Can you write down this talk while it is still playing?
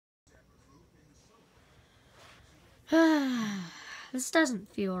This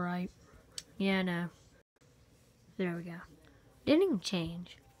doesn't feel right. Yeah, no. There we go. Didn't even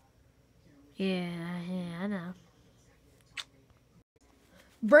change. Yeah, I know.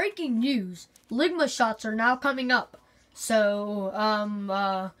 Breaking news. Ligma shots are now coming up. So,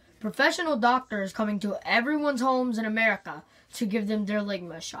 professional doctors coming to everyone's homes in America to give them their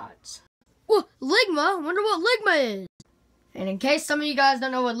ligma shots. Well, ligma? Wonder what ligma is. And in case some of you guys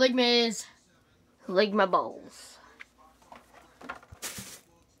don't know what ligma is, ligma balls.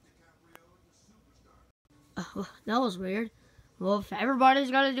 That was weird. Well, if everybody's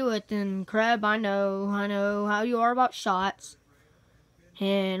got to do it, then Crab, I know how you are about shots.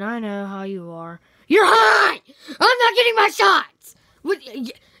 And I know how you are. You're high! I'm not getting my shots! What?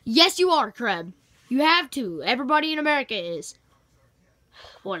 Yes, you are, Crab. You have to. Everybody in America is.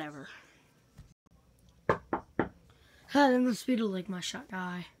 Whatever. That must be the ligma shot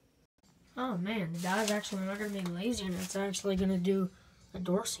guy. Oh, man. The guy's actually not going to be lazy, and it's actually going to do a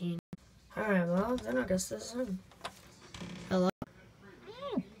door scene. Alright, well, then I guess this is him. Hello?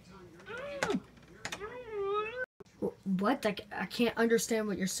 What? I can't understand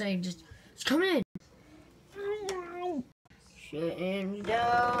what you're saying. Just come in. Shitting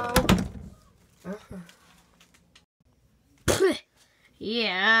down.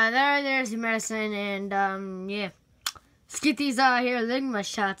 Yeah, there's your medicine, and, yeah. Let's get these, here, ligma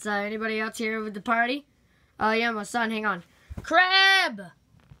shots. Anybody else here with the party? Oh, yeah, my son, hang on. Crab!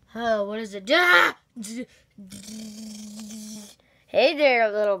 Oh, what is it? Hey there,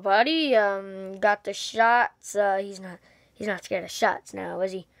 little buddy. Got the shots. He's not scared of shots now,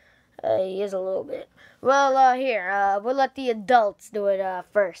 is he? He is a little bit. Well, here, we'll let the adults do it,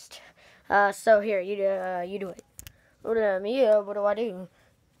 first. So here, you do it. What do I do?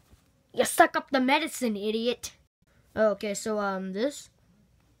 You suck up the medicine, idiot. Okay, so, this?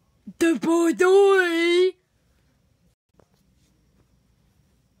 The boy.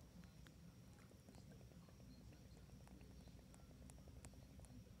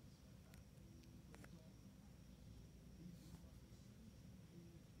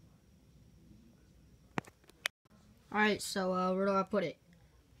 Alright, so, where do I put it?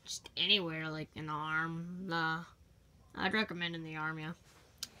 Just anywhere, like in the arm. I'd recommend in the arm, yeah.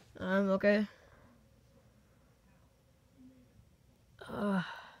 Okay.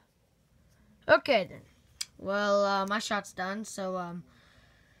 Okay, then. Well, my shot's done, so,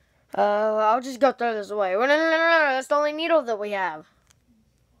 I'll just go throw this away. No, that's the only needle that we have.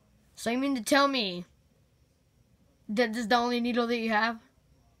 So you mean to tell me that this is the only needle that you have?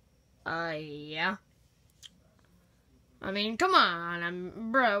 Yeah. I mean, come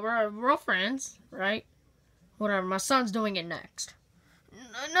on, bro, we're all friends, right? Whatever, my son's doing it next.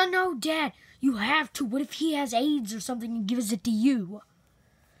 No, Dad, you have to. What if he has AIDS or something and gives it to you?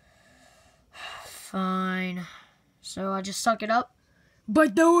 Fine. So I just suck it up? By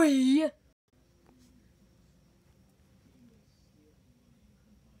the way...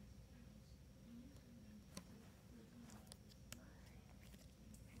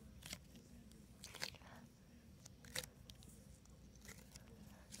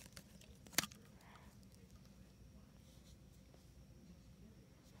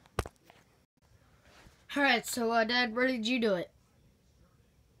 Alright, so, Dad, where did you do it?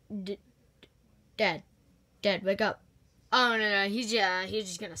 Dad, wake up. Oh, no, he's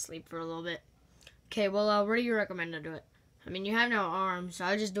just gonna sleep for a little bit. Okay, well, where do you recommend to do it? I mean, you have no arms, so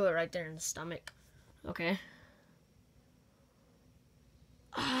I'll just do it right there in the stomach. Okay.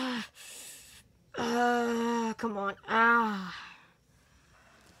 Come on.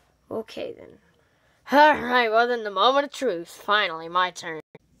 Okay, then. Alright, well, then the moment of truth. Finally, my turn.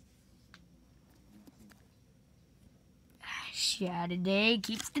 Shot a day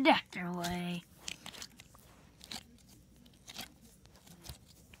keeps the doctor away.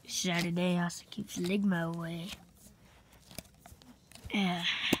 Shot a day also keeps ligma away. There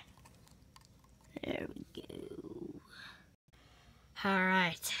we go.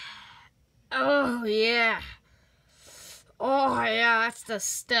 Alright. Oh, yeah. Oh, yeah, that's the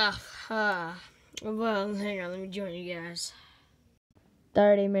stuff. Well, hang on, let me join you guys.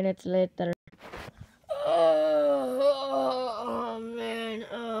 30 minutes later. Oh, man,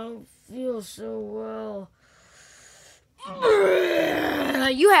 I feel so well.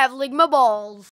 You have ligma balls.